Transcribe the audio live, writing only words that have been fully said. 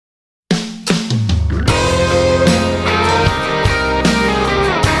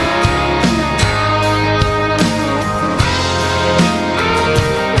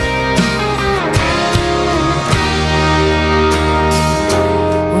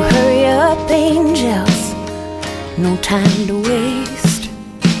no time to waste.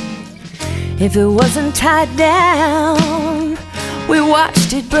 If it wasn't tied down, we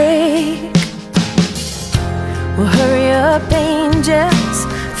watched it break. Well, hurry up, angels,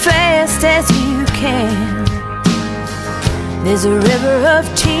 fast as you can. There's a river of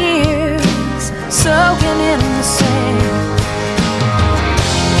tears soaking in the sand.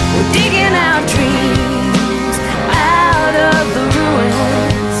 We're digging our dreams out of the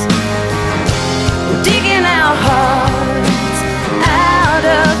ruins. We're digging our hearts out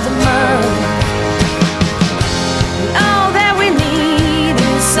of the mud. And all that we need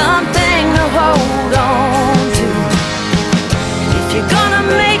is something to hold on to. If you're gonna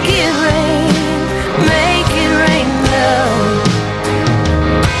make it rain love.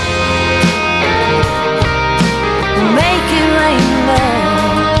 Make it rain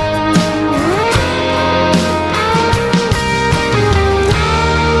love.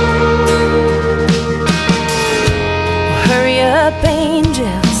 Hurry up,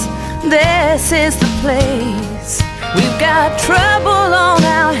 angels, this is the place. We've got trouble on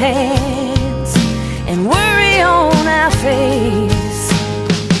our hands and worry on our face.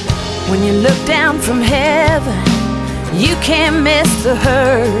 When you look down from heaven, you can't miss the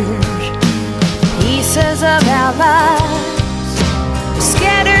herd. Pieces of our lives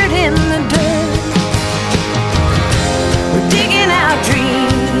scattered in the dirt. We're digging our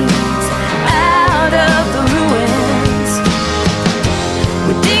dreams out of the ruins.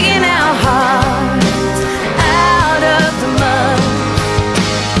 We're digging our hearts out of the mud.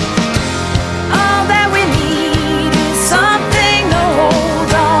 All that we need is something to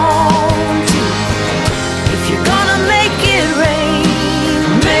hold on to. If you're gonna make it rain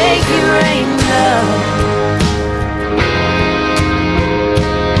love.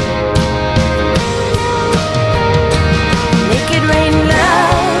 Make it rain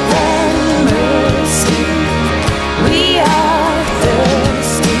love and mercy. We are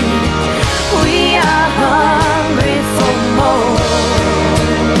thirsty, we are hungry for more.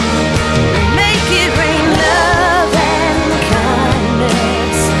 Make it rain love and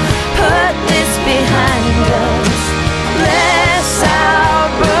kindness. Put this behind us. Bless our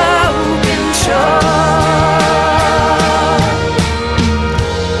broken shore.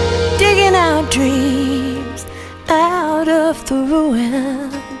 Digging our dreams out of the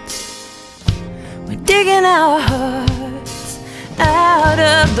ruins. We're digging our hearts out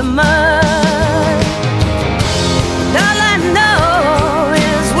of the mud.